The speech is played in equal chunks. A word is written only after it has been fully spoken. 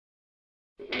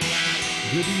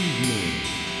Good evening,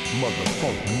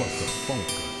 motherfuckers.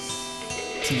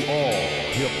 To all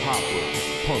hip-hoppers,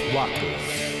 punk rockers,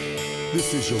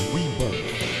 this is your rebirth,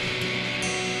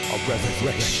 a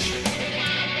resurrection.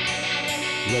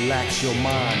 Relax your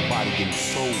mind, body, and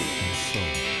soul.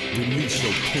 Release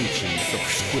your tension,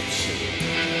 subscription.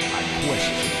 I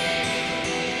question,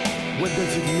 what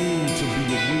does it mean to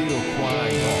be a real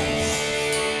crime boss?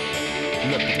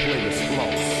 Let the players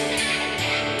floss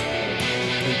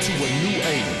into a new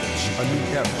age, a new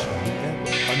era,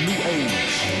 a new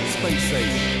age, space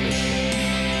age.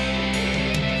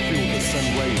 Feel the sun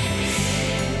rays,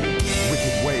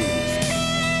 wicked waves,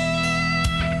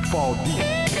 fall deep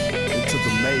into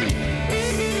the maze.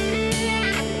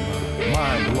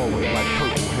 Mind blowing like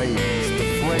purple haze. The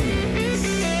phrase,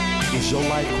 is your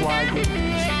life quiet?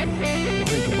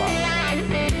 Think about it.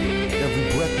 Every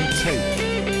breath you take,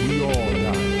 we all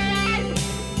die.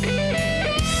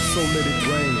 So let it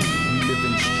rain, we live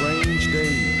in strange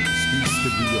days. These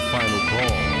could be your final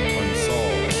call,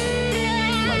 unsolved.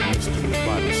 Like mysteries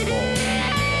by this fall,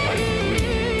 like debris.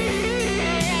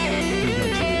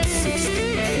 360,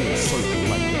 full circle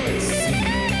like the SC.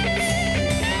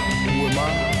 Who am I?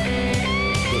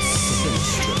 The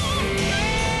sinister.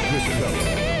 Good fella,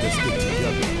 let's get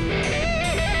together.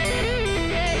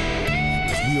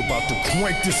 We about to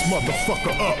crank this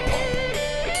motherfucker up.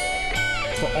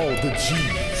 For all the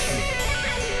G's,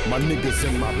 my niggas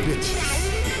and my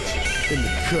bitches in the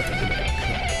cut.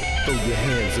 Throw your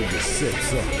hands in your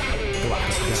sets up.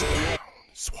 Blocks down.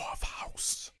 Suave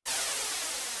house.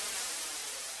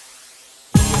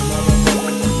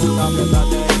 Talking about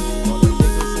that, wanna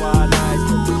fix a swag nice,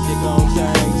 but this shit gon'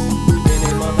 change. Then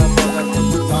they motherfuckers that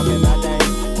you talking about that,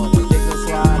 wanna fix a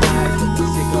swag nice, but this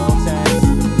shit gon' change.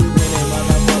 Then they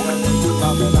motherfuckers that you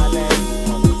talking about that,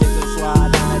 wanna fix a swag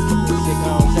nice, but this shit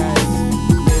gon' change.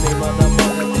 Then they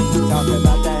motherfuckers that you talking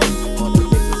about that, wanna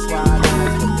fix a swag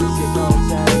nice, but this shit gon'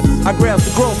 change. I grabs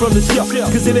the grown from the shelf,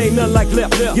 cause it ain't nothing like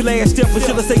left. Your last step, or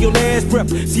should I say your last breath?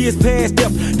 See it's past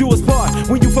step, do a part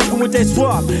when you fucking with that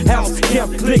Suave. House,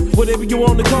 camp, click, whatever you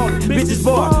want to call it. Bitches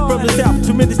bar, from the south,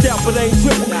 tremendous doubt, but I ain't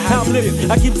tripping. How I'm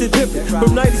living, I keep it pimping.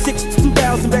 From 96 to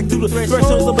 2000, back through the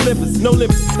thresholds of Olympus. No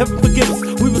limits, heaven forgive us,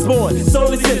 we was born,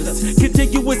 soulless sinners.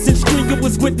 Continuous and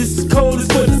strenuous witness, cold as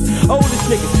witness. Oldest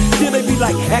niggas, still they be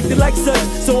like, acting like such.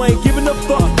 So I ain't giving a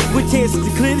fuck, with chances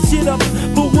to clear the shit up.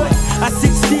 But what? I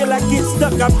sit still, I get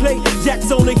stuck, I play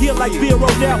jacks on the hill like Bill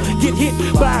rolled out. Get hit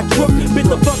by a truck, bit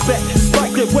the fuck back,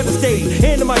 strike the weather stage.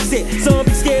 And the mic said, some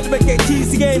be scared to make that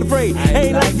cheese, he ain't afraid.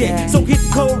 Ain't like that, so hit the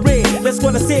code red, that's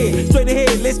what I said. Straight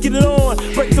ahead, let's get it on,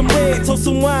 break some bread, toast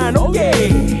some wine, oh yeah.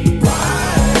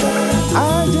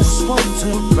 I just want to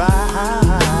ride.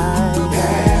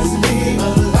 Pass me a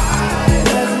line.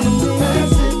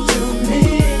 Pass it to me.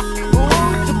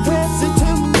 Won't you pass it to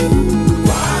me?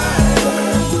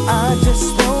 I just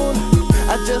want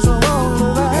to ride.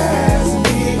 Pass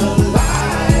me a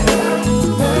line.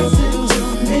 Pass it to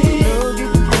me.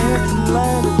 Pass the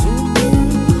line to me.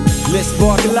 Let's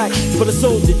spark a light for the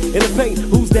soldier in the paint.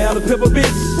 Who's down to pepper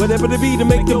bitch? Whatever the be to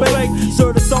make the bank.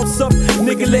 Serve the sauce up,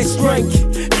 nigga, let's drink.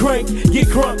 Crank, get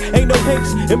crunk, ain't no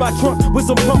hanks in my trunk with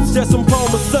some pumps, just some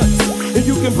Palmer sucks. And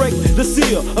you can break the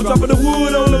seal. I'm dropping the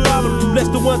wood on the bottom. Bless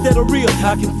the ones that are real.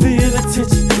 I can feel the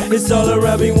tension. It's all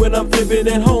around me when I'm flipping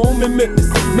at home in Memphis.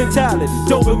 Mentality,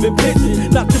 dopamine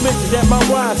pitching. Not to mention that my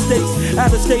rhyme stays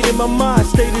out of state and my mind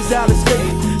state is out of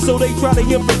state. So they try to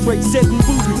infiltrate, setting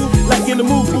boobies like in the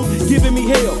movie, giving me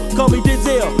hell. Call me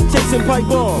Denzel, chasing pipe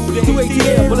bomb through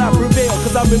ATL, but I prevail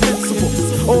cause I'm invincible.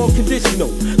 All conditional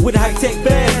with high-tech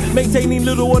bags, maintaining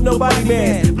little or nobody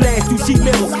mass. Blast through sheet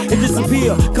metals and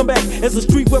disappear. Come back as a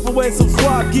street weapon wearing some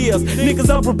Suave gears. Niggas,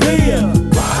 I'm prepared.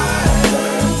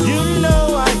 You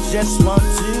know I just want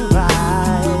to ride.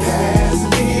 Pass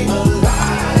me a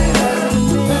line.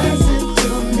 Pass it to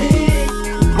me.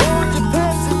 Won't you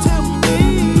pass it to me?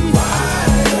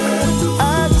 I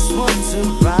just want to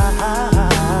ride.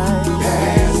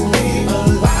 Pass me a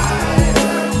line.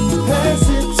 Pass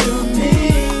it to me.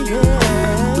 Yeah.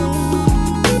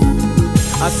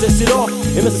 I set it off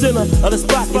in the center of the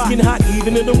spot. It's getting hot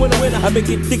even in the winter. I make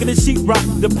it thicker than sheetrock.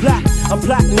 The plot I'm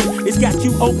plotting, it's got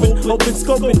you open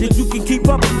scoping that you can keep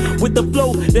up with the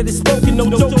flow that is spoken. No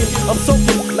joking, I'm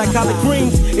soaking like collard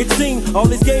greens. It seemed all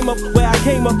this game up where I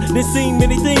came up. This seen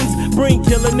many things. Bring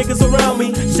killer niggas around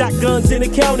me. Shotguns in the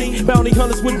county. Bounty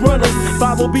hunters with runners.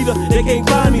 5-0 beater, they can't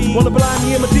find me. Wanna blind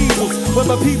me in my diesels. Where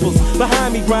my peoples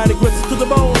behind me, grinding grits to the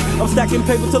bone. I'm stacking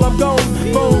paper till I'm gone.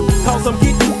 Phone calls I'm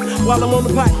getting while I'm on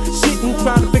the pot, shitting,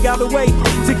 trying to figure out a way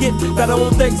to get better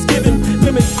Thanksgiving.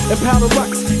 Lemons and powder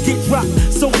rocks get dropped,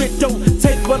 so it don't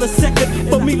take but a second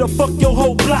for me me to fuck your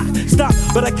whole block. Stop,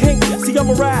 but I can't. See,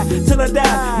 I'ma ride till I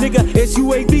die. Nigga,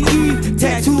 SUAVE,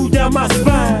 tattooed down my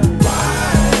spine.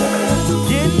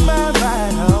 Get my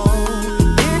ride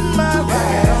home. Get my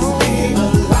ride home.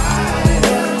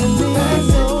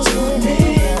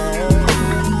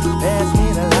 Pass me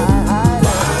the light.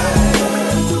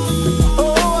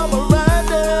 Oh, I'm a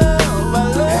rider. I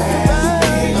love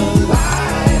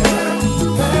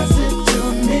you. Pass it to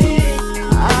me.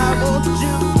 I want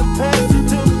you to pass it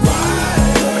to me.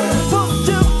 Won't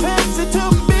you pass it to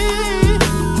me?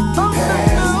 Oh,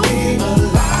 pass me a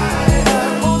light.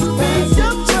 I want to be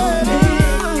your rider.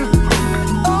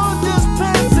 Oh, just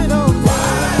pass it on.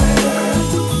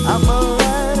 I'm a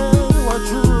rider, want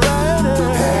you rider.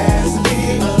 Pass me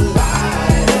a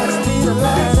light. Pass me the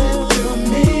light. Pass it to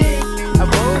me. I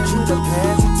want you to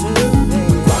pass it to me.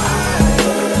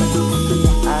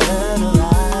 I learn a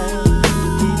ride.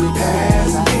 Keep it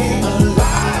pass me a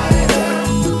light.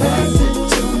 Pass it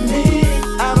to me.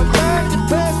 I don't mind you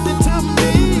pass it to me.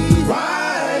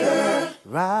 Rider.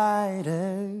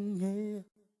 Rider, yeah.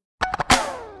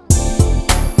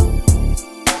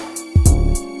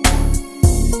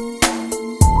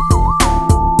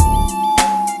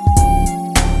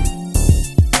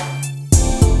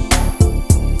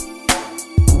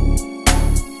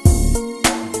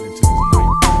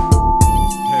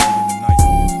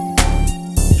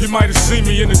 You might have seen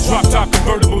me in the drop-top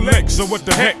convertible Lex, so what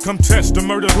the heck? Come test the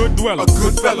murder hood dweller. A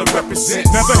good fella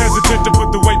represents. Never hesitate to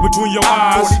put the weight between your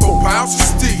eyes. 44 pounds of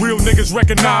steel. Real niggas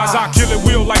recognize I kill it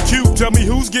real like Cube. Tell me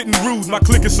who's getting rude. My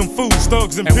clique is some fools,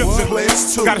 thugs and pimps and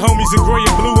players too. got homies in gray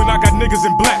and blue and I got niggas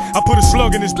in black. I put a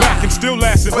slug in his back and still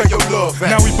lasting. Where your love at?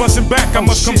 Now we bustin' back. I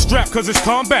must come shit. strapped cause it's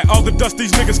combat. All the dust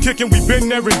these niggas kicking, we been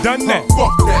there and done that.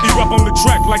 Fuck that. Erupt on the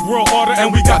track like World Order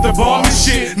and we got the ball and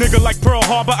shit. Nigga like Pearl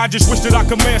Harbor, I just wish that I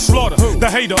could manslaughter the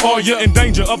hater, or you're in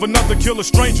danger of another killer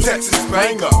stranger. Texas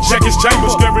banger. Check his chamber,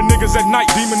 scaring niggas at night,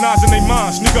 demonizing their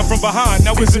minds. Sneak up from behind,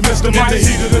 now is it Mr. Mike? In the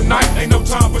heat of the night, ain't no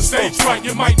time for stage fright.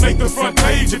 You might make the front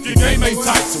page if your game ain't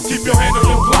tight. So keep your hand on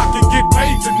your block and get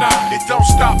paid tonight. It don't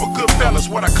stop for good fellas,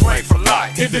 what I claim for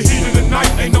life. In the heat of the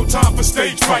night, ain't no time for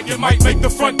stage fright. You might make the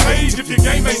front page if your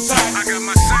game ain't tight. I got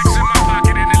my sacks in my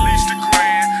pocket and at least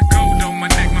 $1,000. Gold on my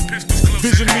neck, my pistol's close.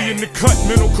 Vision me in the cut,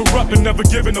 mental corrupt and never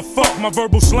giving a fuck. My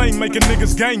verbal slang making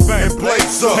niggas gangbang. And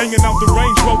blaze up. Hanging out the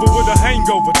Range Rover with a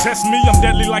hangover. Test me, I'm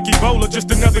deadly like Ebola.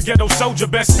 Just another ghetto soldier.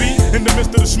 Best be in the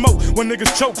midst of the smoke. When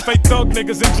niggas choke, fake thug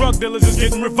niggas and drug dealers is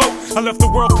getting revoked. I left the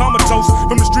world comatose.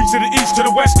 From the streets of the east to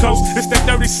the west coast. It's that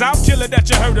dirty South killer that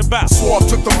you heard about. Suave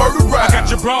took the murder rap. I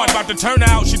got your broad about to turn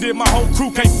out. She did my whole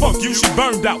crew, can't fuck you. She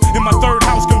burned out in my third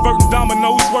house, converting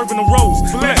dominoes, swerving the rows.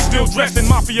 Blessed, still dressed in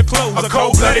mafia clothes. A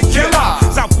cold-blooded killer.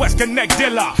 Southwest Connect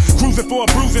dealer. Cruising for a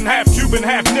bruising, half Cuban,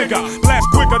 half nigga. Blast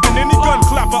quicker than any gun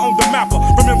clapper on the mapper.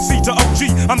 From MC to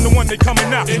OG, I'm the one they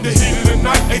coming out. In the heat of the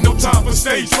night, ain't no time for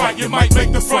stage fright. You might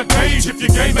make the front page if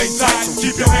your game ain't tight. So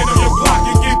keep your hand on your block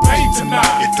and get paid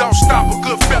tonight. It don't stop for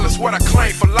good fellas, what I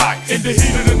claim for life. In the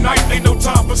heat of the night, ain't no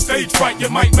time for stage fright. You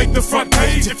might make the front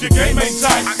page if your game ain't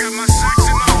tight. I got my sacks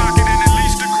in my pocket and at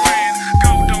least $1,000.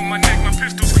 Gold on my neck, my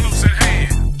pistol's close at hand.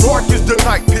 Dark is the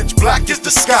night, pitch black is the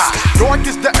sky. Dark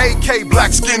is the AK,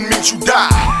 black skin means you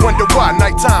die. Wonder why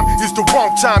nighttime is the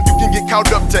wrong time. You can get caught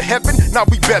up to heaven. Now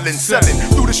we bellin', selling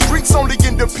through the streets only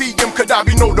in the PM. Could I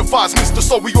be notified, Mr.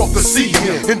 So we off the scene.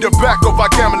 In the back of our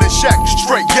gambling shack,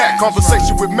 straight yak.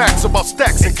 Conversation with Max about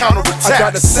stacks and counterattacks. I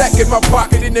got a sack in my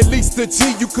pocket and at least a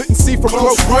G you couldn't see from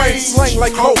close range. Slang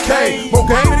like cocaine.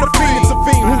 Cocaine and the fiend, it's a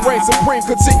fiend who reigns supreme.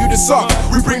 Continue to suck.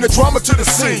 We bring the drama to the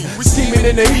scene. We scheming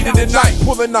in the heat of the night,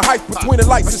 pulling the hype between the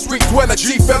lights and street dweller.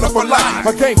 G fella for life.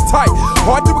 My game's tight,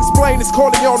 hard to explain. It's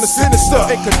calling on the sinister.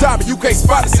 Ain't Kadabi, you can't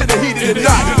spot us in the heat of the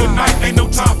night. In the night, ain't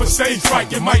no time for stage fright.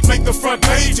 You might make the front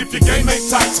page if your game ain't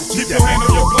tight. So keep your hand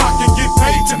on your block and get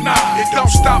paid tonight. It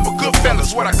don't stop for good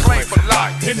fellas, what I claim for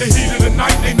life. In the heat of the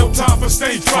night, ain't no time for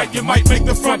stage fright. You might make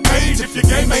the front page if your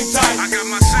game ain't tight. I got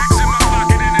my sacks in my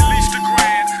pocket and at least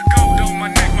 $1,000. Gold on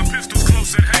my neck, my pistol's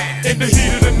close at hand. In the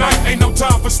heat of the night, ain't no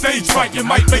time for stage fright. You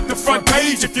might make the front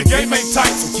page if your game ain't tight.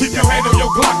 So keep your hand on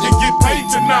your block and get paid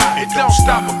tonight. It don't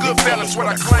stop for good fellas, what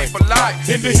I claim for life.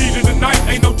 In the heat of the night,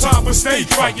 ain't no time for stage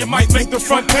fright. You might make the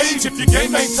front page if your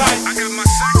game ain't tight. I got my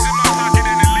sacks in my pocket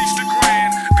and at least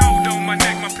 $1,000. Gold on my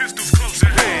neck, my pistol's close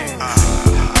at hand.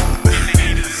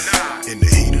 In the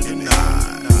heat of the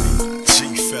night,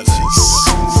 G fellas,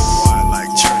 why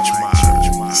like church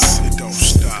miles? It don't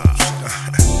stop.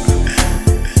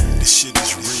 This shit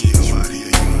is real out here,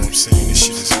 you know what I'm saying? This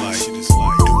shit is like do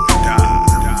or die.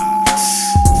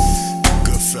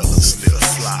 Good fellas live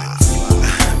fly.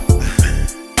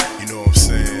 You know what I'm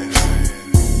saying?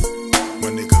 My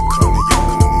nigga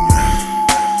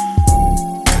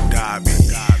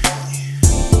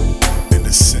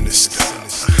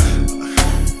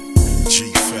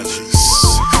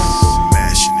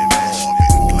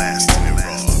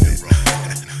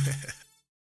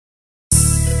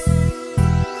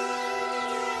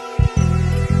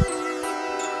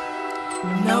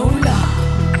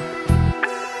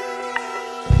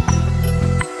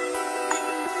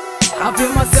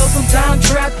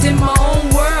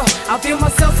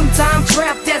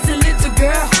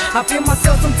I feel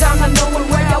myself sometimes not knowing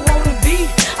where I wanna be.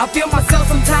 I feel myself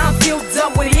sometimes filled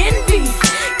up with envy,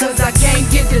 cause I can't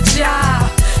get the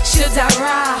job. Should I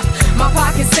rob? My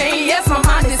pocket's saying yes, my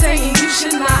mind is saying you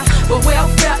should not. But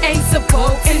welfare ain't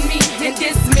supporting me, and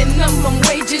this minimum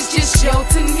wages just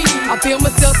shorten me. I feel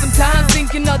myself sometimes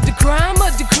thinking of the crime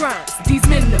of the crimes. These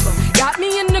minimum got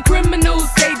me in the criminal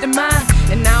state of mind,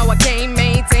 and now I can't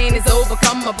maintain, it's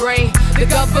overcome my brain. The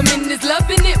government is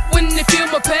loving it when they feel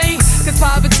my pain, cause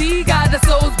poverty got our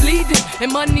souls bleeding,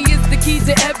 and money is the key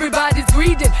to everybody's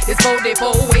breathing. It's 4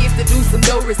 ways to do some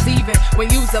dough receiving when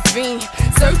you's a fiend,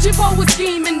 searching for a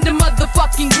scheme in the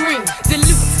motherfucking green.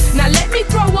 Dilute, now let me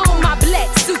throw on my black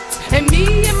suit, and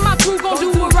me and my crew gon'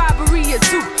 do a robbery or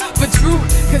two for truth.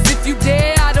 Cause if you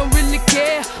dare, I don't really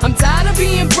care. I'm tired of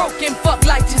being broken, fuck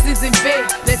like just isn't fair.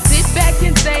 Let's sit back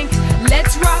and think,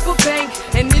 let's rob a bank,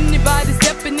 and anybody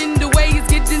stepping in the way is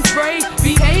getting sprayed.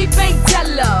 Behave, bank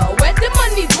teller, where the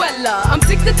money dweller. I'm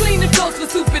sick of cleaning clothes for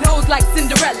stupid hoes like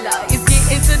Cinderella. It's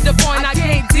getting to the point I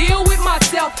can't deal with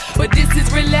myself, but this is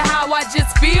really how I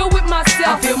just feel with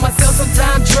myself. I feel myself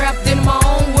sometimes trapped in my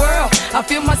own world. I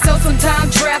feel myself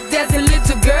sometimes trapped as a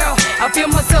little girl. I feel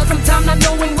myself sometimes not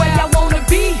knowing where I wanna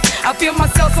be. I feel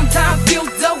myself sometimes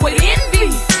filled up with envy,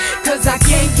 cause I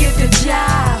can't get the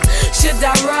job. Should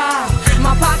I rob?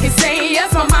 My pocket's saying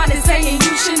yes, my mind is saying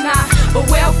you should not. But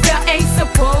welfare ain't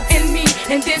supporting me,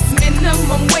 and this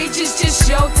minimum wages just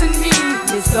shorten me.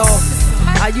 Miss Officer,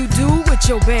 how you do with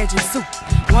your badge and suit?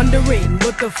 Wondering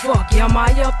what the fuck am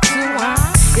I up to,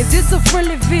 huh? Is this a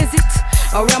friendly visit,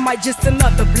 or am I just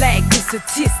another black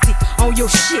statistic on your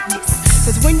shit list?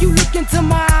 Cause when you look into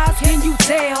my eyes, can you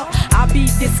tell I be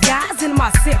disguising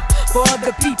myself for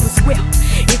other people's will?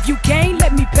 If you can't,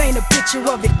 let me paint a picture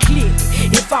of it clear.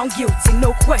 If I'm guilty,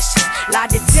 no questions, lie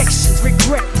detections,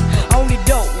 regret. Only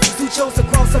those who chose to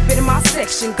cross up in my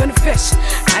section. Confession,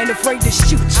 I ain't afraid to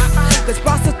shoot you, cause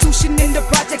prostitution in the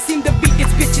project seem to be this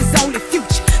bitch's only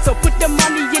future. So put the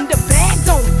money in the bag,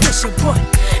 don't push a button,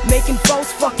 making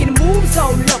folks fucking moves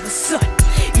all of a sudden.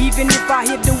 Even if I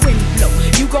hit the wind blow,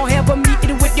 you gon' have a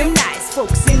meeting with them nice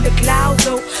folks in the clouds,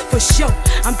 oh, for sure.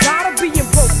 I'm tired of being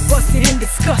broke, busted and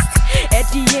disgusted at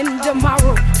the end of my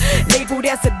rope, labeled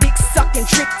as a dick-sucking,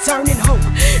 trick-turning hoe,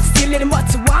 stealing much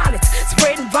wallets,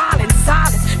 spreading violence,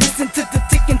 silence. Listen to the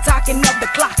ticking-tocking of the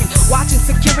clock, and watching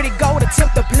security go to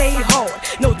attempt to play hard.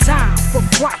 No time for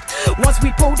fright, once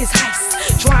we pull this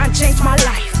heist, try and change my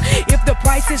life, if the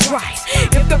price is right,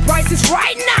 if the price is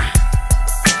right now.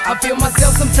 I feel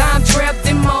myself sometimes trapped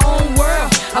in my own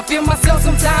world. I feel myself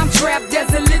sometimes trapped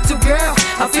as a little girl.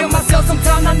 I feel myself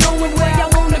sometimes not knowing where I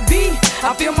wanna be.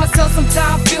 I feel myself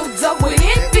sometimes filled up with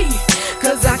envy,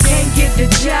 cause I can't get the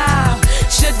job.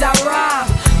 Should I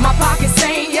rob? My pocket's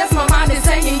saying yes, my mind is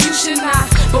saying you should not.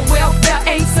 But welfare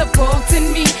ain't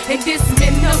supporting me, and this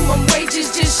minimum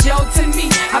wages just shorten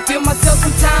me. I feel myself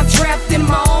sometimes trapped in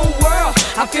my own world.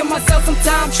 I feel myself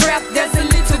sometimes trapped as a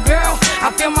little girl. I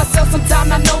feel myself sometimes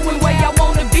not knowing where I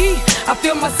wanna be. I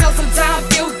feel myself sometimes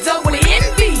filled up with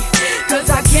envy, cause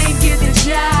I can't get the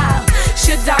job.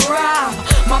 Should I rob?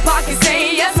 My pocket's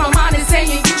saying yes, my mind is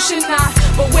saying you should not.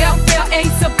 But welfare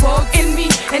ain't supporting me,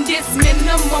 and this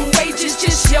minimum wages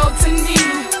just shorten me.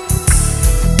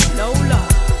 Nola,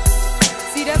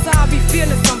 see that's how I be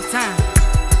feeling sometimes.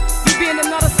 You be in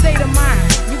another state of mind,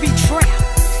 you be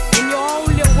trapped in your own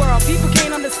little world. People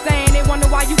can't understand, they wonder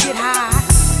why you get high.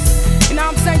 You know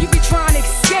what I'm saying? You be trying to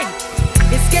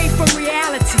escape from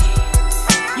reality.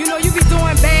 You know you be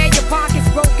doing bad, your pockets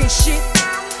broken shit,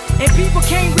 and people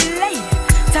can't relate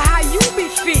to how you be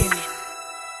feeling.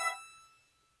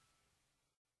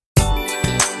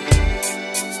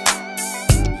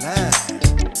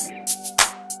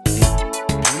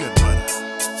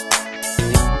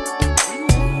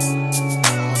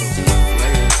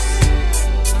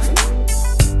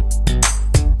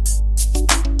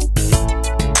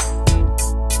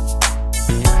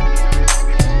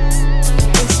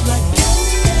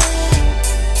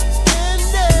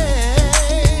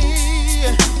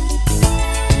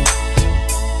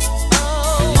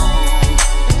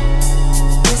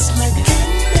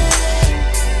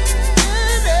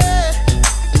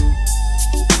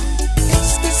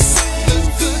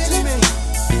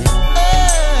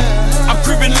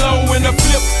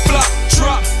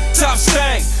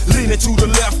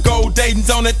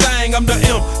 On that thing, I'm the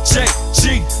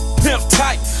MJG, pimp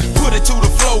tight, put it to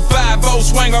the flow, 5-0,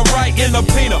 swing her right in the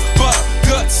peanut butter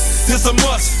guts, it's a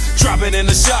must, drop it in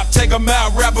the shop, take 'em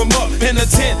out, wrap 'em up in a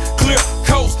tent, clear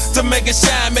coast to make it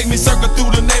shine, make me circle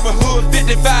through the neighborhood,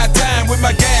 55 times with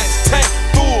my gas tank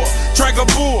full, drink a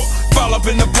bull, fall up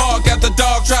in the park, got the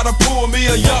dog dog try to pull me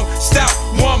a young, stout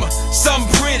woman, something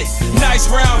pretty. Nice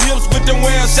round hips with them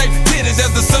well-shaped titties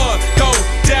as the sun goes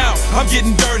down. I'm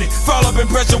getting dirty, fall up in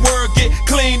pressure, word get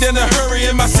cleaned in a hurry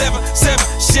in my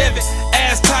 7-7 Chevy.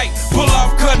 Ass tight, pull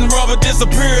off cutting rubber,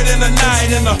 disappeared in the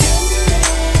night in the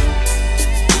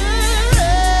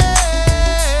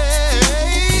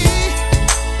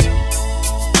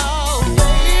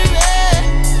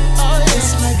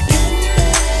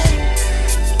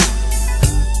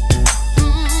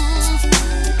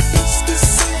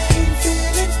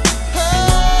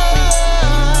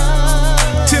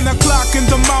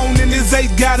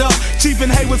got up, cheap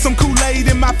and hay with some Kool-Aid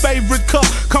in my favorite cup.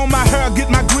 Comb my hair, get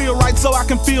my grill right so I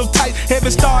can feel tight.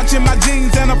 Heavy starch in my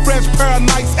jeans and a fresh pair of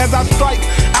Nikes as I strike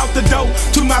out the door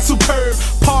to my superb.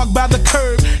 Parked by the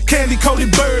curb,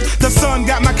 candy-coated bird. The sun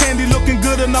got my candy looking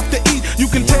good enough to eat. You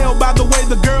can tell by the way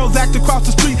the girls act across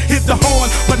the street. Hit the horn,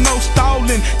 but no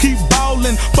stalling, keep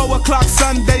ballin'. 4 o'clock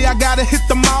Sunday, I gotta hit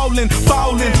the mallin'.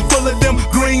 Fallin', full of them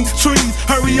green trees.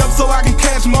 Hurry up so I can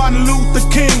catch Martin Luther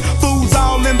King. Fools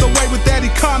all in the way with that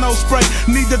Econo spray.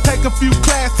 Need to take a few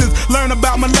classes, learn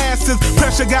about molasses.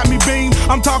 Pressure got me beamed.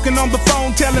 I'm talking on the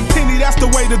phone, telling Penny that's the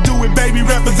way to do it, baby.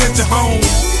 Represent your home.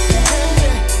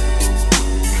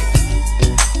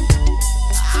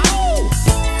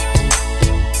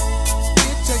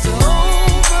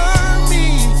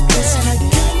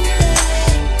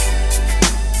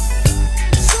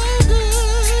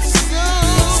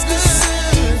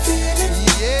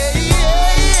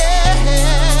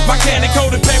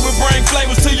 Candy-coated paper bring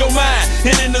flavors to your mind.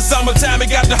 And in the summertime,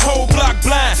 it got the whole block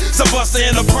blind. Some buster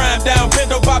in the prime down,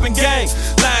 Pinto popping gang.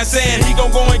 Line saying he gon'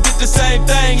 go and get the same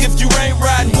thing. If you ain't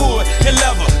riding wood and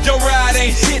leather, your ride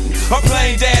ain't hitting. A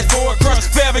plain dashboard, crush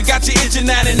forever, got you itching.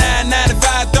 99,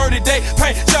 95, 30-day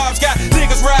paint jobs. Got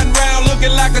niggas riding around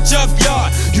looking like a junkyard.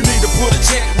 You need to put a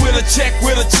check with a check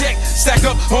with a check. Stack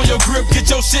up on your grip, get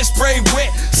your shit sprayed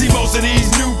wet. See, most of these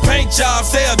new paint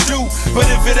jobs, they'll do. But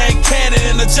if it ain't candy,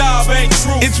 then the job ain't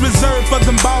true. It's reserved for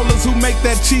them ballers who make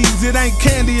that cheese. It ain't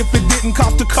candy if it didn't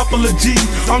cost a couple of G's.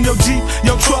 On your Jeep,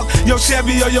 your truck, your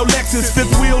Chevy or your Lexus.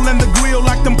 Fifth wheel in the grill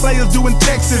like them players do in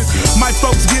Texas. My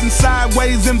folks getting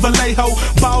sideways in Vallejo.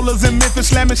 Ballers in Memphis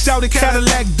slamming shouted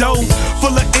Cadillac doors.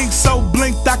 Full of ink so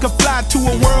blinked I could fly to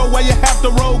a world where you have to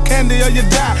roll candy or you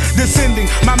die. Descending,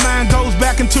 my mind goes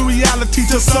back into reality.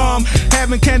 To some,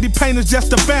 having candy paint is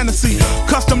just a fantasy.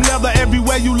 Custom leather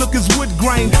everywhere you look is wood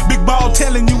grain. Big ball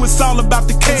telling you it's all about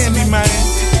the candy, man.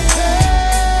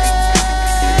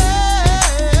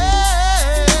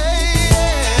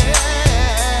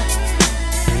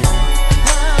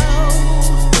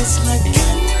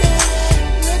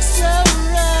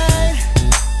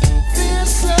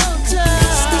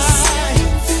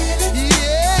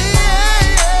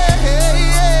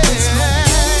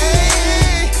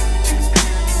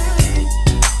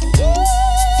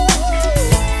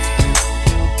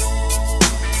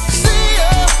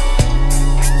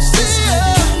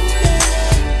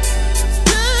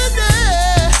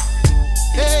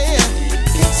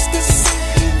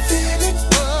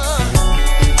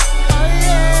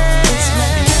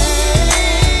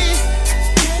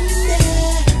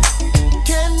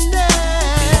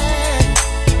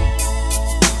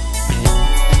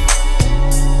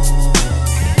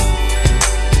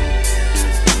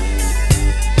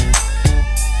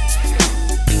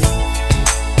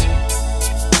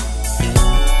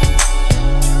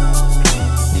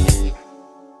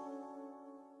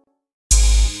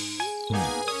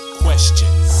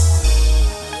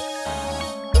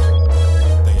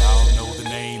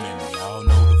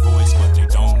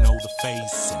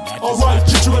 Alright,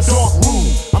 get to a dark room.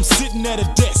 I'm sitting at a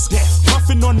desk,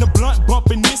 puffing on the blunt,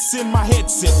 bumping this in my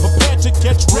headset. Prepared to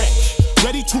catch wreck,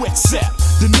 ready to accept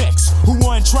the next who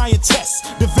wanna try and test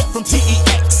the vet from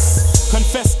TEX.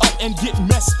 Confess up and get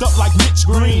messed up like Mitch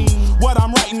Green. What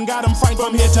I'm writing got him frightened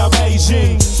from here to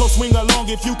Beijing. So swing along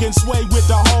if you can sway with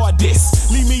the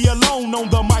hardest. Leave me alone on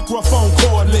the microphone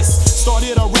cordless.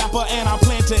 Started a rapper and I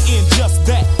plan to end just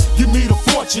that. Give me the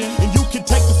fortune and you can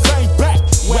take the fame back.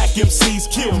 Whack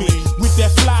MCs kill me with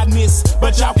that flyness,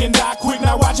 but y'all can die quick.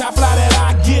 Now watch how fly that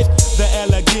I get. The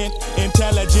elegant,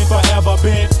 intelligent, forever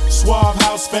bent. Suave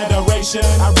House Federation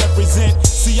I represent.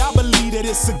 See, I believe that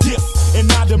it's a gift and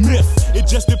not a myth. It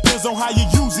just depends on how you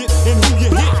use it and who you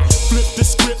hit. Flip the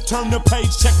script, turn the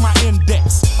page, check my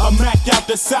index. A Mac out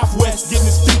the Southwest, getting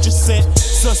his future set.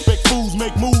 Suspect fools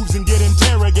make moves and get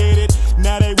interrogated.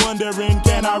 Now they wondering,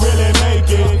 can I really make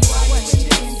it?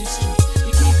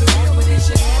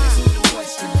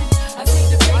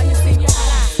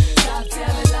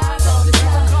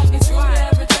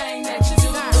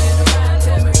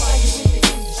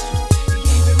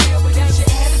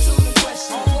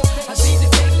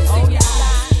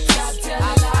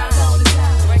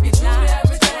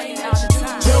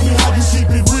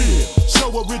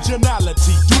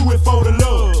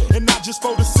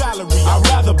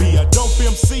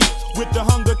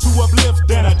 longer to uplift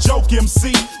than a joke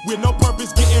MC with no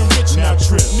purpose getting rich. Now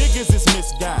trip, niggas is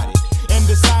misguided and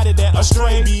decided that a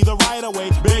stray be the right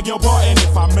way. Beg your pardon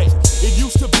if I may. It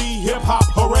used to be hip hop,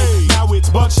 hooray. Now it's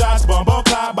buckshots, bumbo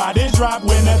cloud by this drop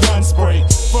when the gun spray.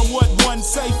 From what one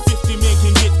say, 50 men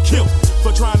can get killed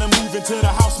for trying to move into the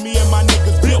house me and my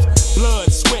niggas built.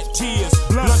 Blood, sweat, tears,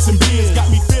 blunts and beers got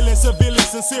me feeling severely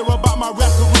sincere about my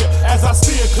rap career as I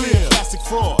steer clear classic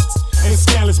frauds and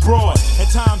scandalous broad. At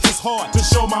times it's hard to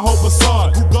show my whole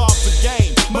facade. Who guards the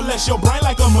game? Molest your brain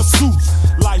like a masseuse.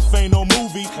 Life ain't no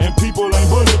movie and people ain't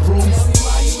bulletproof. Tell me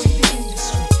why you in the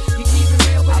industry. You keep it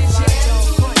real, but it's your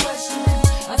attitude and questioning.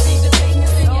 I see the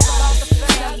fakeness in your eyes.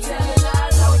 Stop telling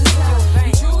lies all the time.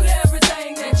 Be true to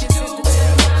everything that you do.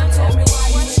 Tell me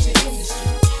why you in the industry.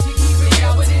 You keep it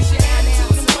real, but it's your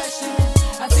attitude and questioning.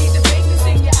 I see the fakeness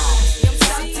in your eyes.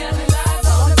 Stop telling lies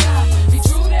all the time. Be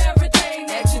true to everything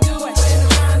that you do.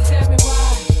 Tell me why,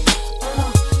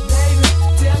 baby.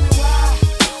 Tell me why,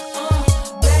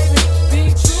 baby. Be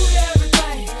true to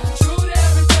everything, true to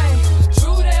everything,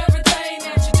 true to everything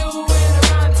that you do in a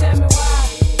rhyme. Tell me why,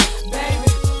 baby.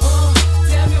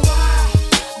 Tell me why,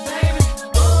 baby.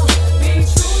 Be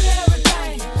true to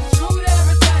everything, true to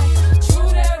everything, true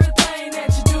to everything that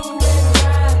you do in a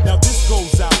rhyme. Now this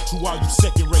goes out to all you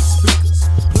second-rate speakers,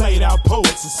 played out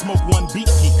poets and smoke one beat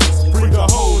keepers. Bring a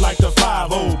hole like the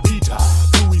 5-0 beta.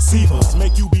 Two receivers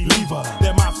make you believer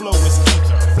that my flow is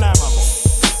ether, flammable.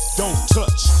 Don't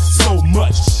touch so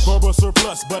much. Verbal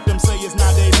surplus, but them say it's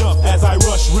not enough as I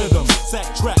rush rhythm.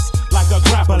 Sack tracks like a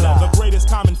grappler, the greatest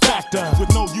common factor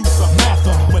with no use of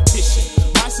mathematician.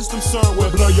 My system, sir,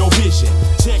 will blur your vision.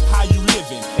 Check how you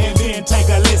living and then take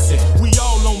a listen. We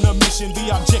all on a mission,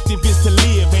 the objective is to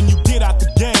live, and you get out the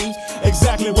game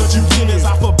exactly what you give is.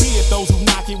 I forbid those who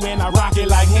knock it when I rock it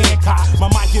like Hancock. My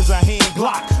mic is a hand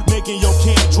Glock, making your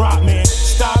can drop, man.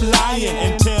 Stop lying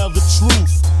and tell the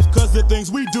truth, cause the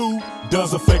things we do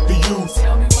does affect the youth.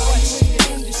 Tell me why you in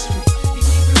the industry. You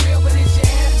keep it real, but it's your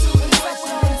attitude and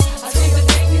questioning. I see the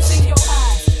fakeness in your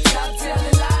eyes. Stop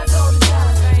telling lies all the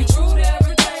time. Be true to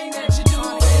everything that you do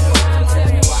in a rhyme. Tell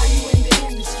me why you in the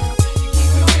industry. You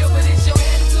keep it real, but it's your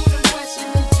attitude and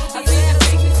questioning. I see the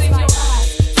fakeness in your eyes.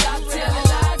 Stop telling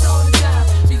lies all the time.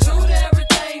 Be true to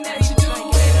everything that you do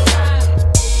in a rhyme.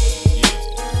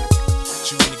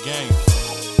 You in the game.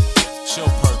 Show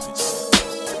purpose.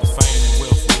 The fame and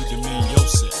wealth for you demean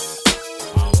yourself.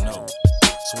 I don't know.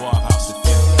 Suave house of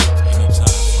feeling. Ain't no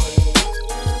time for it.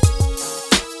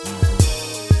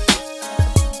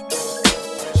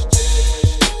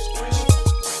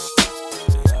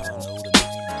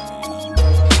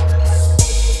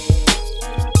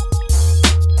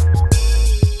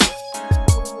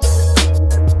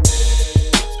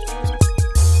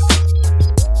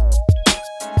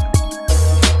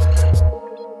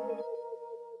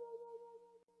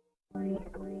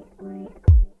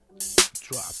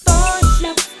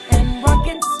 Starships and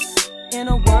rockets in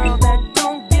a world that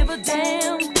don't give a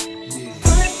damn.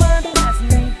 Couldn't find past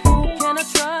me, who can I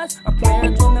trust? I'm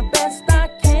playing doing the best I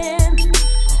can.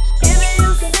 If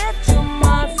you set your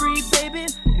mind free, baby,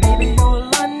 maybe you'll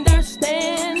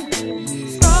understand.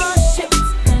 Starships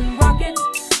and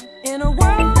rockets in a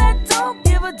world that don't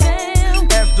give a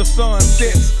damn. As the sun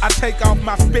sets, I take off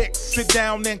my specs, sit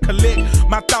down and collect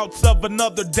my thoughts of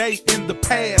another day in the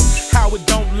past. How it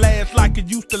don't last like it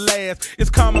used to last. It's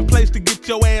commonplace to get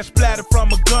your ass splattered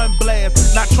from a gun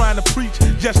blast. Not trying to preach,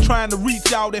 just trying to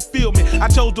reach out and feel me. I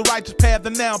chose the righteous path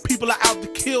and now people are out to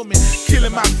kill me.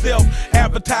 Killing myself,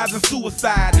 advertising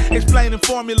suicide, explaining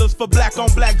formulas for black on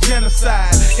black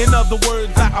genocide. In other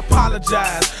words, I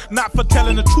apologize, not for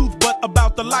telling the truth, but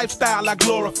about the lifestyle I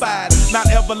glorified. Not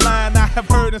ever lying, I have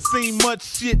heard and seen much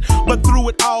shit, but through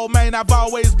it all, man, I've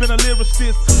always been a lyricist.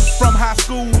 From high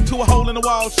school to a hole in the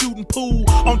wall shooting pool,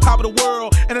 on top of the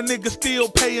world, and a nigga still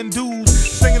paying dues,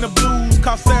 singing the blues,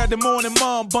 cause Saturday morning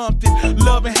mom bumped it.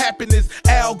 Love and happiness,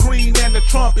 Al Green and the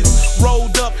trumpets,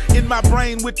 rolled up in my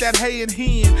brain with that hay and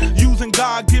hen, using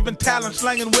God-given talent,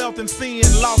 slanging wealth and sin,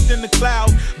 lost in the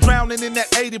clouds, drowning in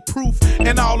that 80 proof,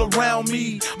 and all around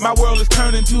me, my world is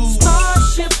turning to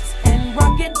Starships and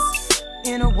rockets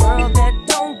in a world that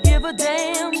don't give a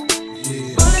damn.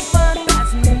 Bullets flying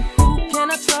past me, who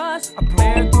can I trust? I'm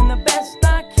playing doing the best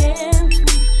I can.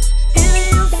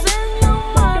 If you send your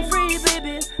mind free,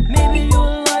 baby, maybe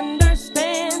you'll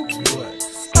understand.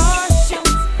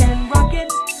 Starships and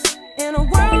rockets in a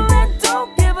world that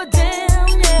don't give a damn.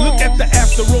 Yeah. Look at the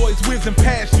asteroids whizzing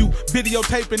past you,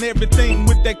 videotaping everything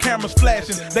with their cameras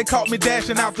flashing. They caught me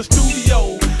dashing out the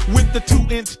studio with the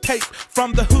 2-inch tape.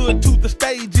 From the hood to the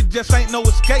stage, it just ain't no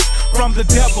escape from the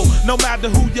devil. No matter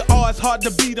who you are, it's hard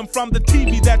to beat them. From the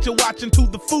TV that you're watching to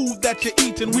the food that you're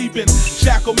eating, we've been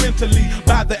shackled mentally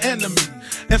by the enemy.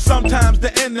 And sometimes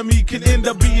the enemy can end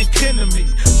up being kin to me.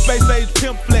 Space age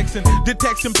pimp flexing,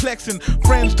 detection plexing.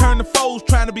 Friends turn to foes,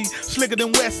 trying to be slicker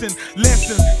than Wesson.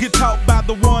 Lessons get taught by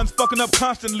the ones fucking up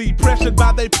constantly. Pressured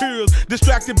by their peers,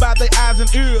 distracted by their eyes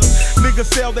and ears.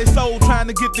 Niggas sell their soul trying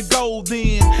to get the gold,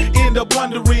 then end up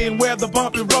wondering where the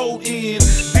bumpy road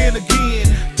ends. Then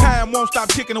again, time won't stop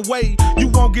ticking away. You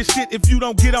won't get shit if you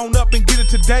don't get on up and get it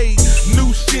today.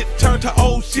 New shit turn to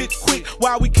old shit quick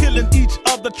while we killing each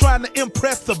other trying to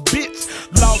impress a bitch.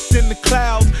 Lost in the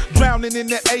clouds, drowning in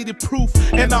that 80 proof,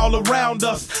 and all around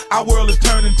us our world is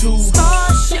turning to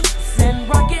starships and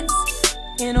rockets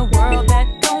in a world that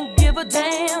don't give a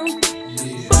damn.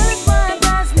 Butterfly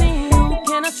guys me, who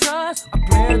can I trust? A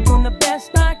player doing the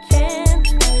best I can.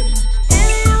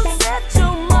 If you set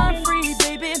your mind free,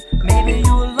 baby, maybe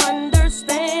you'll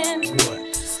understand.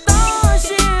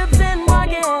 Starships and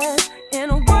rockets in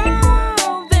a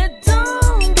world that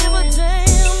don't give a damn.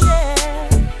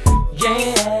 Yeah,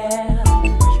 yeah.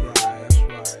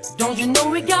 Don't you know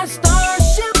we got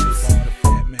starships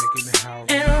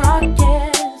and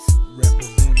rockets?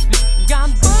 Got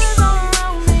birds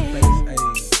around me.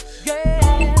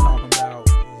 Yeah.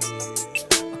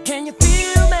 Can you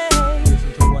feel me?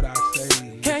 Listen to what I say.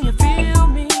 Can you feel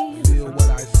me? Feel what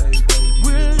I say, baby.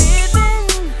 We're living.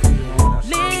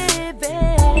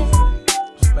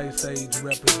 Space age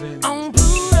representing. On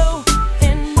Pluto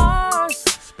and Mars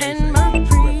and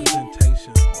Mercury.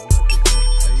 Representation.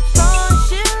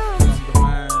 Starships From the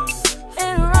minds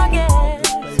and rockets.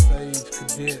 space age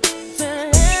cadets. Tell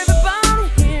everybody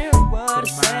here what I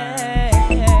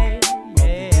say.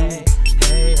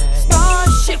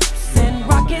 Starships and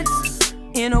rockets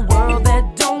in a world that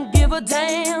don't give a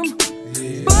damn.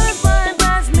 Butterfly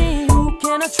buys me, who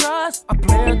can I trust? A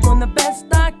player doing the best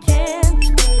I can.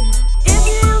 If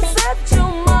you set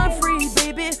your mind free,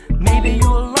 baby, maybe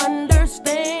you'll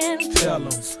understand. Tell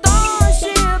 'em.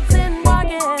 Starships and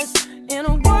rockets in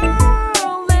a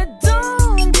world that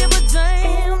don't give a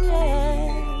damn.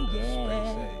 Yeah, yeah.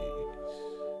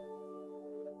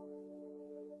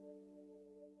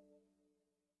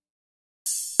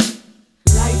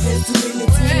 Life has too many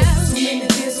tears, too many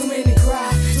tears, too many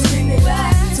cry, too many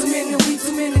lie, too many weep,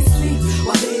 too many sleep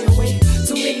while they awake.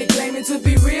 Too many claiming to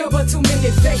be real, but too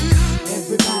many fake.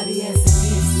 Everybody asking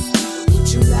this: would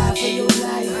you lie for your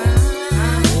life?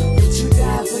 Would you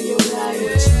die for your life?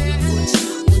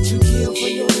 Would you kill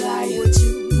for your life? Would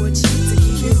you to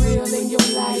keep it real in your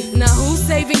life? Now who's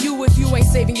saving you if you ain't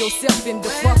saving yourself in the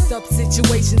fucked up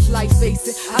situations life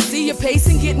facing? I see you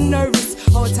pacing, getting nervous.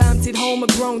 Hard times hit home, a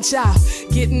grown child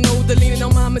getting older, leaning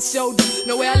on mama's shoulder.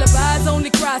 No alibis, only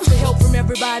cries for help from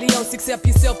everybody else except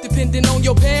yourself. Depending on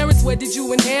your parents, where did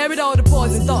you inherit all the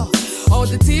poison thoughts? All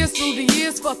the tears through the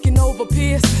years, fucking over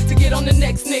peers to get on the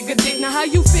next nigga dick. Now how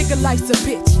you figure life's a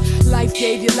bitch? Life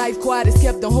gave you life, quiet as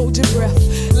kept, don't hold your breath.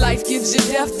 Life gives you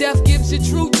death, death gives you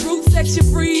truth, truth sets you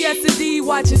free. S&D,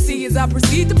 watch and see as I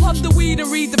proceed to puff the weed and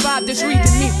read the vibe that's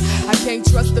reading me. I can't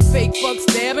trust the fake fuck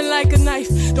stabbing like a knife.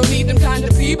 Don't need them kind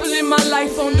of people in my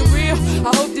life on the real.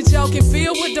 I hope that y'all can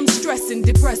feel what I'm stressing.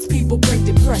 Depressed people break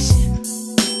depression.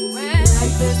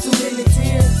 Life has too many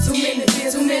tears, too many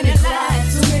fears, too many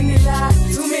lies, too many lies,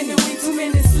 too many weep, too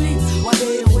many sleep while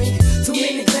they awake. Too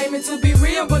many claiming to be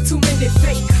real, but too many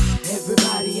fake.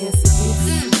 Everybody asking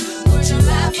this: would you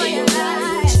lie for your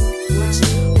life?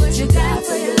 Would you die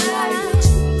for your life?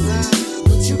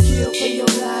 Would you kill for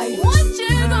your life? What you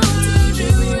gonna do?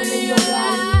 Real in your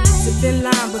life? It's a thin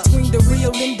line between the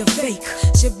real and the fake.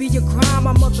 Should be a crime,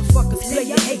 my motherfuckers play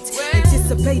your hate.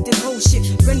 Anticipate this whole shit,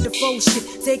 friend to foe shit.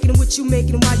 Taking what you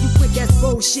making while you quick as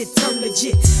bullshit. Turn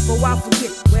legit, but I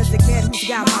forget. Where's the cat who's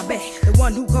got my back? The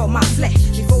one who called my flat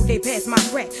before they pass my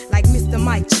crack. Like Mr.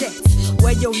 Mike checks.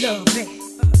 Where your love at?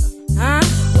 Huh?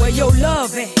 Where your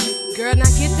love at? Girl, now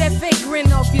get that fake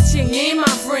grin off your chin, you ain't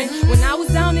my friend. When I was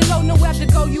down and low, nowhere to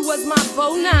go, you was my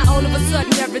foe. Now all of a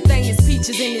sudden everything is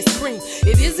peaches and it's cream.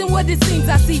 It isn't what it seems,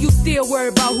 I see you still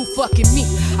worried about who fucking me.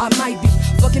 I might be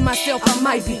fucking myself, I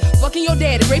might be fucking your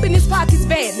daddy, raping his pockets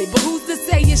badly. But who's to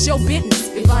say it's your business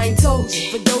if I ain't told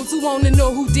you? For those who wanna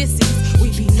know who this is, we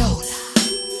be Nola.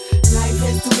 Life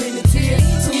has too many tears,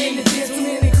 too many tears, too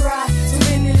many cry, too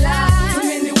many lies, too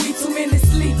many weep, too many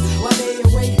sleep while they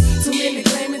awake. Too many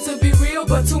claiming to be real,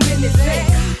 but too many fake.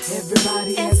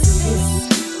 Everybody asking this: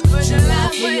 would you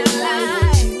lie for your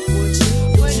life?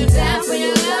 Would you die for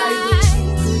your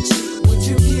life?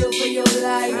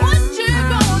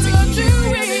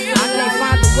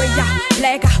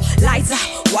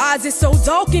 Why is it so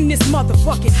dark in this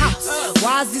motherfucking house?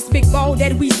 Why is this big bone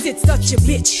that we sit such a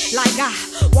bitch? Like I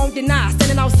won't deny,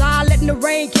 standing outside letting the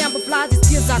rain camouflage these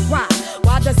tears I cry.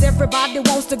 Why does everybody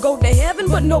wants to go to heaven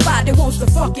but nobody wants to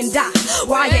fucking die?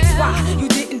 Why XY, you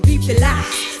didn't peep the lies,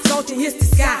 salting his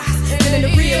disguise, feeling the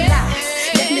real life.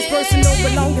 Letting this person know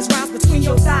the longest rhymes between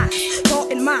your thighs.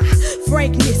 Thought in my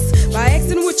frankness, by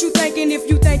asking what you thinking, if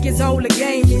you think it's all a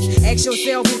game is. Ask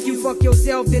yourself, if you fuck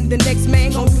yourself, then the next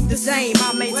man gon' do the same.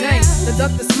 I maintain the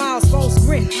doctor smiles, false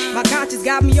grin. My conscience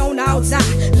got me on the outside,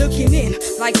 looking in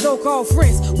like so-called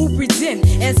friends who pretend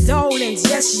as dolins,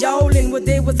 just yolling what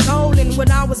they was calling when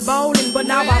I was bowling, but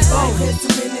now I'm bowling. Too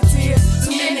many tears,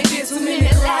 too many fears, too many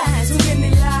lies, too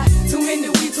many lies, too many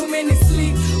we, too many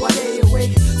sleep while they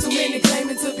awake. Too many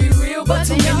claiming to be real, but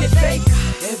too many fake.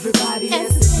 Everybody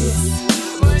answer this.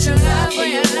 Would you die for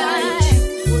your life?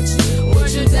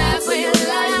 Would you die for your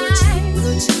life?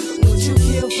 Would you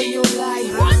kill for your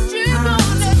life? What you gonna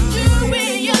do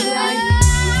with your life?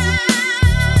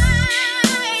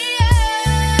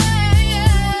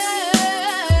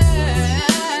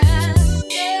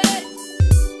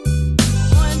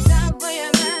 One time for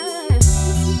your mind.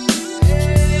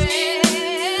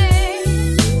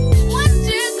 What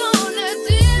you gonna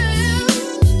do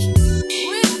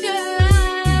with your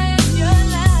life, your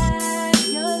life,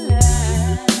 your life?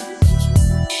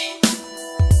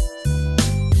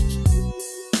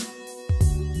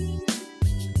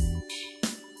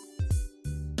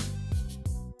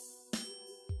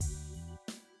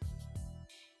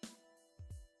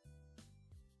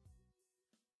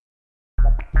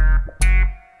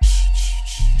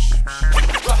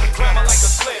 Rockin' grandma like a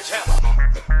sledgehammer.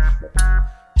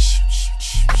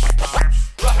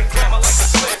 Rockin' grandma like a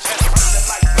sledgehammer.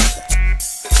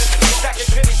 Stacking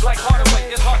pennies like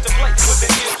Hardaway. It's hard to play with the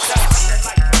heel shot.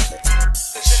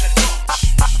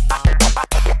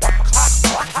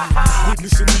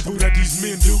 Witnessing evil that these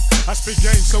men do. I spit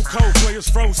game so cold, players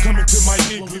froze coming to my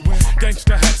igloo.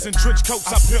 Gangsta hats and trench coats,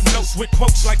 I pimp notes with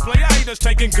quotes like play haters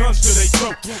taking guns to their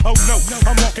throat. Oh no,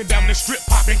 I'm walking down the strip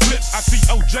popping clips. I see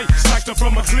OJ sliced her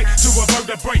from a clip to a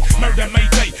vertebrae. Murder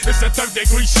Mayday, it's a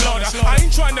 3rd-degree slaughter. I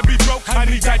ain't trying to be broke, I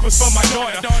need diapers for my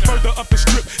daughter. Further up the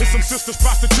strip, it's some sisters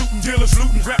prostituting, dealers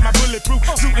looting. Grab my bulletproof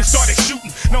suit and started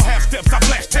shooting. No half steps, I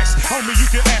flash text. Homie, you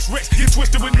can ask Rex, get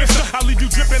twisted with Mister. I'll leave you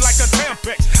dripping like a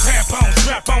Tampax. Tampon,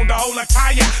 strap on the whole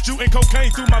attire. Shooting cocaine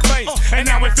through my veins, and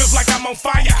now it feels like I'm on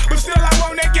fire. But still I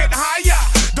wanna get higher.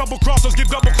 Double crossers get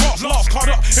double crossed, lost, caught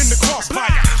up in the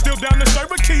crossfire. Still down the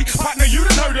server key, partner, you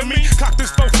done heard of me. Cock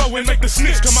this fofo and make the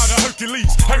snitch come out of Hercules.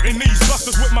 Hurting these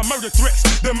busters with my murder threats,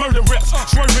 the murder reps.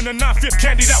 Swerving a 9/5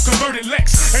 candied out, converted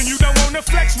Lex. And you don't wanna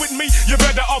flex with me, you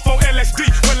better off on LSD.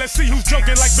 Well, let's see who's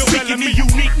joking like Bill Bellamy.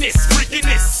 Uniqueness,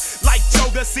 freakiness, like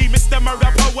Joga, see Mr.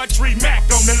 Murder Poetry, Mac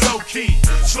on the low key.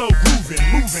 Slow grooving,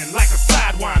 moving like a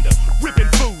sidewinder, ripping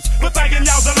fools, but thinking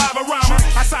y'all's alive around me.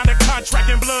 I signed a contract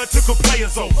and blood took a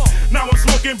player's oath. Now I'm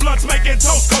smoking blunts, making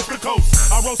toast coast to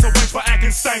coast. I roll some range for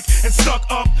acting stank and stuck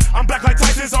up. I'm black like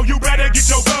Tyson, so you better get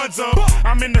your guns up.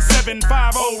 I'm in the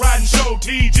 750 riding show,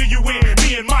 TGUN,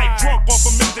 me and Mike drunk off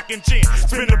of Mystic and Gin.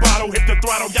 Spin the bottle, hit the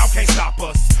throttle, y'all can't stop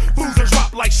us. Fools are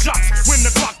drop like shots when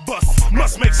the clock busts.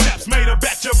 Must make steps, made a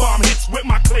batch of bomb hits with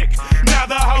my clique. Now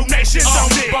the whole nation's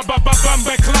on it.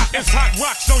 Bumba clock, it's hot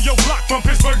rocks on your block. From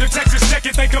Pittsburgh to Texas, check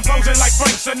it, they composing like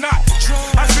Frank Sinatra.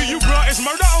 I see you, bruh, it's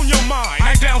murder on your mind.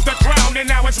 I down's the crown, and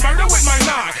now it's murder with my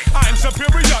nine. I am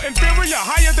superior, inferior,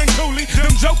 higher than Cooley.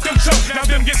 Them joke, them choke, now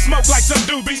them get smoked like some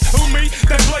doobies. Who me?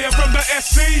 That player from the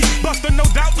SC. Buster, no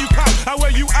doubt you pout. I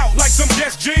wear you out like some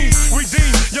Guess jeans.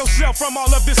 Redeem yourself from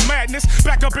all of this madness.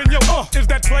 Back up in your is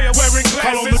that player wearing glasses.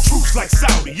 Call on the troops like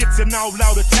Saudi, it's an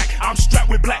all-out attack. I'm strapped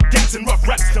with black cats and rough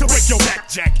raps to break your back,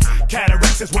 Jack.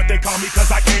 Cataracts is what they call me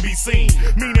cause I can't be seen.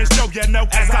 Mean as Joe, you know,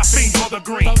 as I fiend for the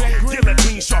green.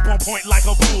 Guillotine sharp on point like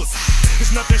a bull's.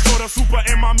 There's nothing short of super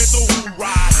in my mental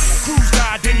ride. Crews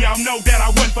died, then y'all know that I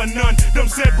went for none. Them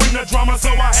said bring the drama, so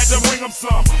I had to bring them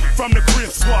some. From the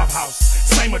crib, Suave house,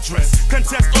 same address.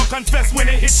 Contest or confess when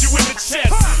it hits you in the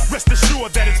chest. Rest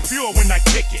assured that it's pure when I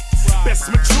kick it. Best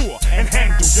mature and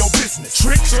handle your business.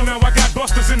 Trick, so now I got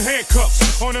busters in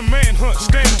handcuffs. On a manhunt,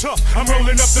 stand tough. I'm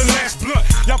rolling up the last blunt.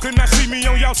 Y'all could not see me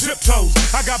on y'all tiptoes.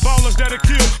 I got ballers that'll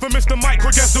kill for Mr. Mike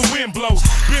quick as the wind blows.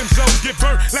 Benzos get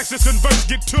burnt, Lexus and Verse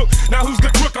get took. Now who's the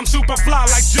crook? I'm super fly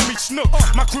like Jimmy Snook.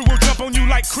 My crew will jump on you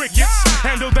like crickets.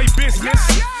 Handle they business.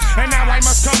 And now I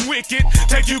must come wicked.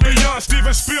 Take you beyond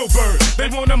Steven Spielberg. They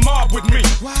wanna mob with me,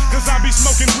 cause I be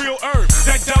smoking real herb.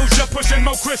 That doja pushing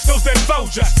more crystals than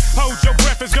Folger. Hold your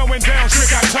breath, it's going down,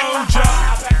 trick, I told ya.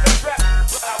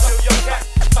 I will your cat.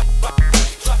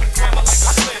 Drop it, grandma like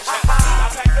a sledgehammer. I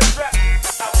pack the strap.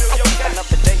 I will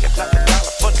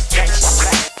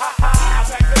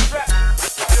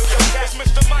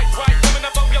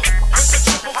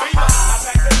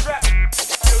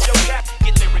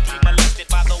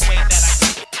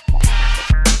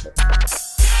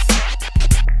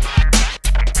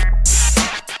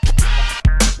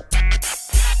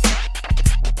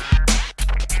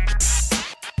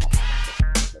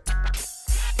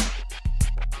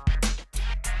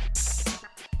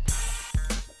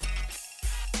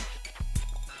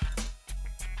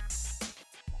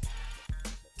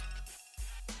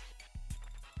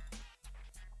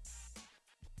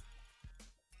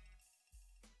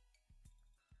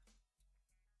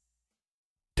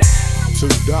to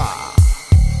die,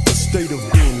 a state of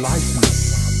being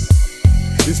lifeless.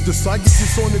 It's the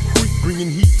scientists on the creek bringing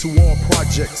heat to all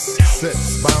projects,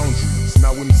 sets, boundaries.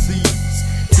 Now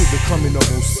MCs to the coming of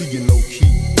OC and low key,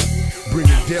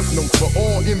 bringing death notes for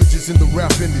all images in the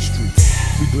rap industry.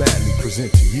 We gladly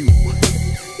present to you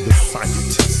the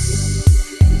scientists.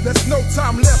 There's no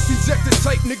time left, eject the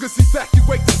tape, niggas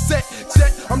evacuate the set. Jet,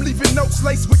 I'm leaving notes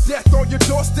laced with death on your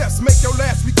doorsteps. Make your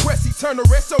last request, eternal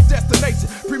rest, your destination.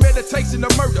 Premeditation of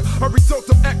murder, a result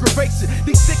of aggravation.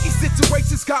 These sticky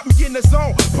situations got me in the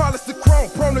zone. Polish the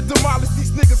chrome, prone to demolish these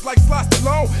niggas like Sly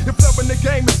Stallone. If loving the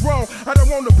game is wrong, I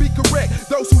don't wanna be correct.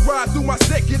 Those who ride through my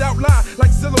set get outlined like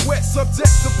silhouettes,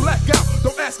 subject to blackout.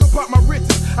 Don't ask about my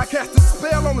riches, I cast a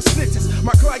spell on the snitches.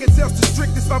 My clientele's the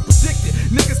strictest, unpredicted.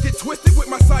 Niggas get twisted with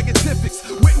my scientifics.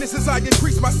 Witnesses, I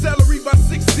increase my salary by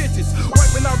 6 digits.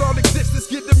 Wiping out all existence,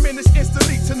 get diminished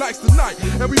instantly. Tonight's the night,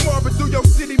 and we marvin through your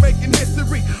city making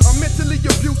history. I'm mentally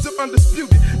abusive,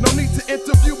 undisputed. No need to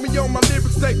interview me on my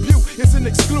lyrics debut. It's an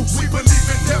exclusive. We believe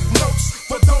in death notes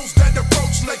for those that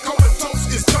approach like comatose.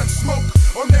 It's gun smoke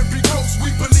on every coast.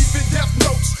 We believe in death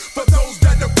notes for those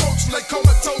that approach like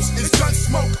comatose. It's gun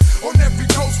smoke on every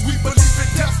coast. We believe in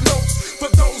death notes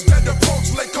for those that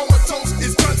approach like comatose.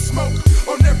 It's gun smoke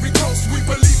on every coast. We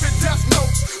believe in death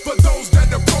notes for those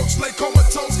that approach like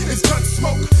comatose. It's gun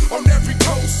smoke on every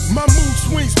coast. My mood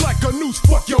swings like a noose,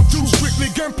 fuck your juice. Strictly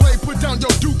gunplay, put down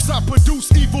your dukes. I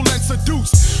produce evil and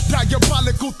seduce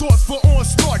diabolical thoughts for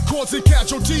onslaught, causing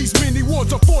casualties. Many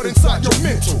wars are fought inside your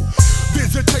mental.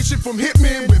 Visitation from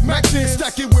hitmen with Mac 10,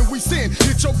 stack it when we sin.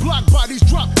 Hit your block, bodies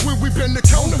drop when we bend the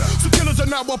corner. So killers are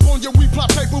now up on you. We plot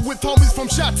paper with homies from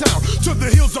Chi-Town to the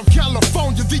hills of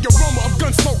California. The aroma of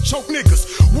gun smoke choke niggas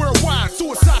worldwide.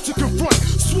 Suicide to confront.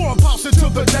 Suave house until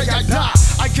the day I die.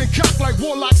 I can cock like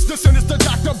warlocks. Listen, it's the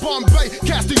Dr. Bombay,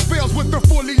 casting spells with the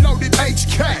fully loaded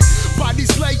HK.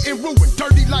 Bodies lay in ruin,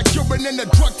 dirty like urine, and the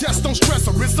drug test don't stress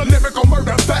her. It's a lyrical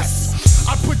murder fest.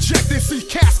 I project and see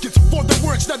caskets for the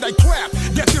words that I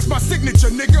craft. Death is my signature,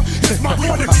 nigga. It's my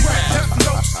autograph. Death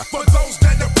notes for those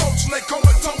that approach like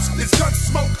comatose. It's gun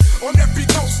smoke on every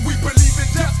coast. We believe in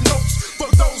death notes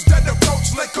for those that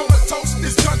approach like comatose.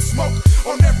 It's gun smoke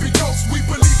on every coast. We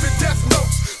believe in death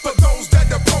notes for those that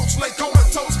approach like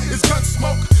comatose. It's gun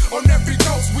smoke on every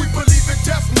coast. We believe in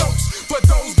death notes for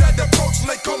those that approach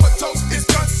like comatose. It's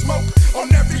gun smoke on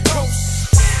every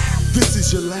coast. This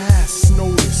is your last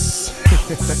notice.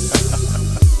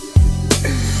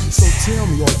 So tell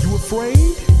me, are you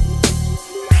afraid?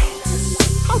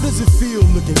 How does it feel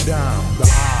looking down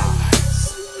the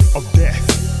eyes of death?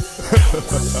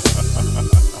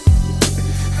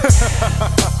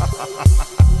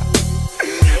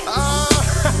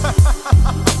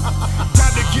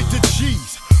 Gotta get the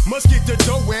cheese. Must get the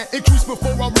dough and increase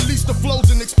before I release the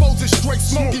flows and expose it straight.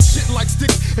 Smoking shit like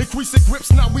sticks, increasing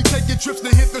grips. Now we taking trips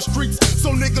to hit the streets.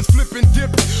 So niggas flip and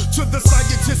dip. To the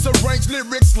scientists arrange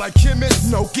lyrics like chemists.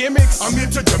 No gimmicks. I'm here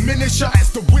to diminish ya as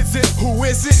the wizard. Who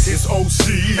is it? It's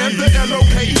OC and the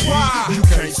LOKY. You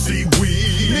can't see we.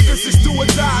 Niggas is do or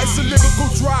die. It's a lyrical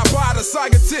drive-by. The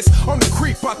scientists on the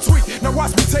creep I tweet. Now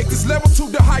watch me take this level to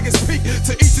the highest peak.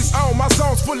 To each his own. My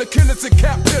zone's full of killers and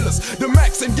cap pillars. The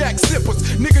max and yak sippers.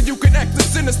 Nigga, you can act the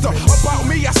sinister. About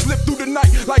me, I slip through the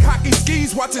night like hockey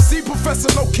skis. Watching see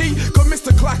Professor Low-Key. Cause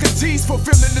Mr. Clock and G's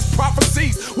fulfilling his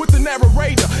prophecies with the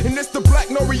narrator. And it's the Black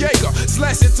Noriega /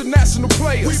 international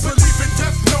players. We believe in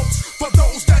death notes for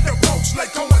those that approach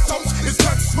like comatose. It's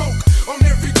gun smoke on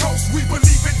every coast. We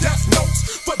believe in death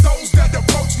notes for those that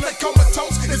approach like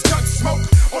comatose. It's gun smoke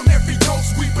on every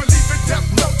coast. We believe in death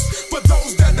notes for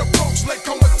those that approach like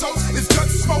comatose. It's gun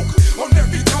smoke on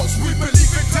every coast. We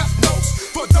believe in death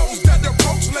notes for those that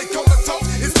approach like comatose.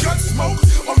 It's gun smoke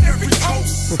on every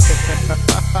coast.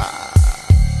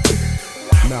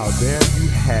 Now there you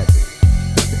have it.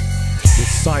 The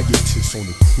scientists on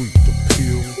the creek, the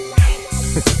pill.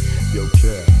 Yo,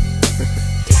 cat.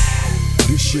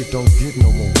 This shit don't get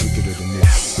no more wickeder than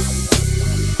this.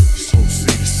 So see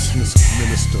the sinister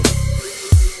minister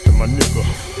and my nigga,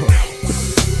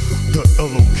 the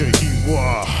LOKEY.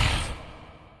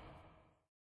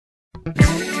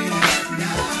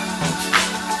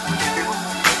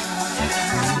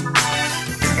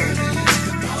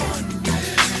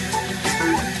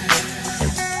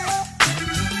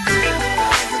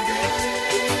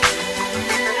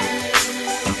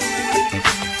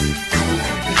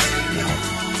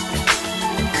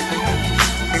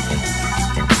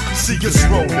 See us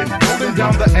rolling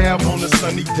down the Ave on a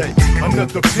sunny day.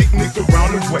 Another picnic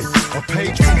around the way, a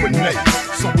page from Renee.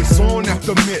 So it's on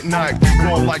after midnight,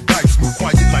 roll like dice, move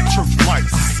quiet like church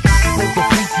lights. Broke the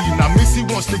pinky, now Missy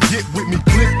wants to get with me,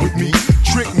 click with me,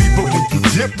 trick me, but when you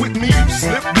dip with me, you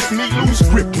slip with me, lose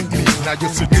grip with me. Now your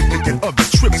significant other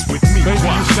trips with me. Baby,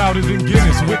 you shouted in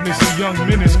Guinness, witness a young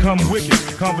menace come wicked.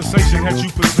 Conversation had you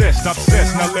possessed,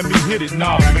 obsessed, now let me hit it,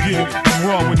 nah, forget it. I'm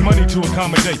raw with money to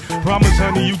accommodate. Promise,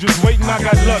 honey, you just wait and I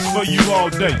got lust for you all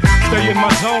day. Stay in my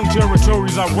zone,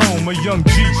 territories I roam. A young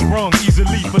G sprung,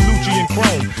 easily Felucci and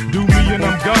chrome. Do me and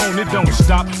I'm gone, it don't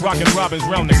stop. Rockin' Robins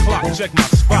round the clock, check my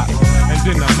spot, and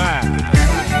then I'm out.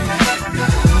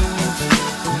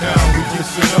 Now we get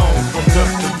it on from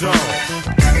dusk to dawn.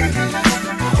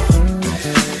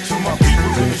 To my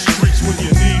people in the streets, when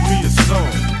you need me, it's on.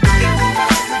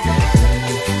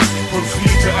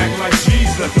 Proceed to act like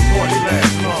G's, let the party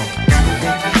last long.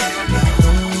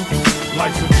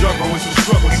 Life's a juggle, it's a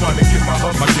struggle trying to get my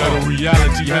hustle. My ghetto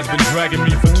reality has been dragging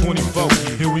me for 24.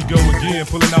 Here we go again,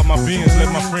 pulling out my bins,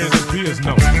 let my friends and peers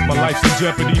know. My life's in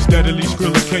jeopardy, steadily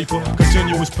skrill a caper.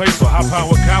 Continuous paper, high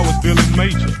power cowards, billing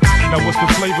major. Now what's the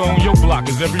flavor on your block?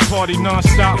 Is every party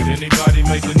non-stop? Did anybody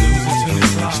make the news at 10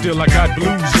 o'clock? Still I got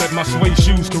blues, let my suede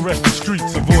shoes caress the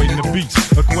streets, avoiding the beats.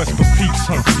 A quest for peace,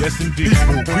 huh? Yes indeed.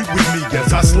 People, creep with me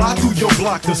as I slide through your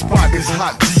block. The spot is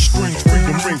hot, G-strings,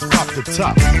 freedom rings, pop the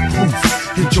top. Proof,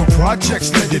 hit your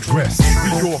projects, let it rest.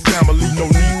 Be your family, no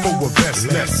need for a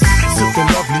vest. Less sipping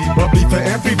lovely, bubbly for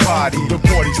everybody. The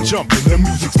party's jumping, the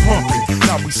music's pumping.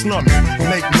 Now we slumming,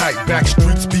 late night, back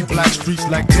streets be black streets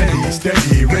like Teddy.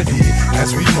 Steady, ready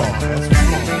as we fall.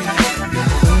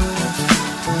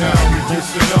 Now we get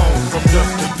it on from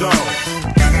dusk to dawn.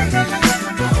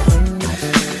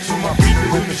 To my people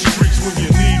in the streets, when you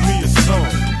need me, it's on.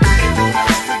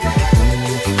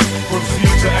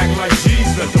 Proceed to act like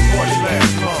G's, let the party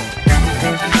last long.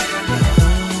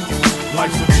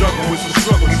 Life's a juggle, it's a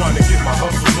struggle trying to get my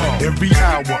hustle on. Every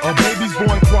hour, a baby's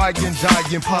born crying,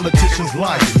 dying, politicians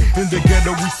lying. In the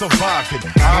ghetto, we surviving.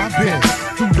 I've been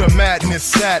through the madness,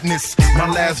 sadness. My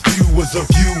last view was a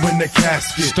view in the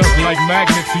casket. Stuck like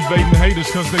magnets, evading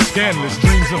haters cause they scandalous.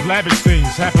 Dreams of lavish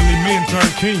things, happily men turn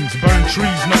kings. Burn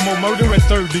trees, no more murder at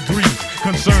 3rd degrees.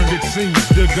 Concerned it seems,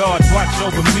 the God watch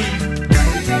over me.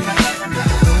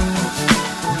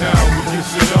 Now we get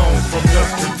it on from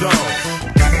dusk to dawn.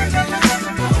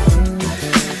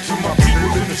 To my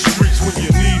people in the streets, when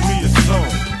you need me, it's on.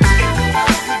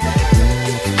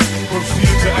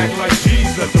 Proceed to act like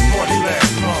G's, let the party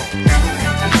last long.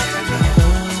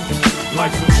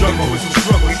 Life's a juggle, it's a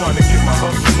struggle trying to get my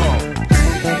hustle on.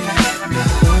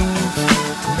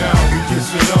 Now we get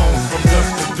it on from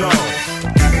dusk to dawn.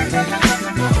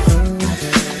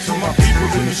 To my people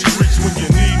in the streets, when you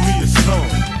need me, it's on.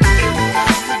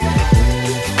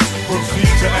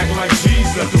 Proceed to act like G's,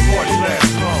 let the party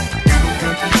last long.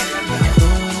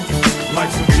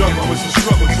 Life's a juggle, it's a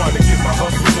struggle trying to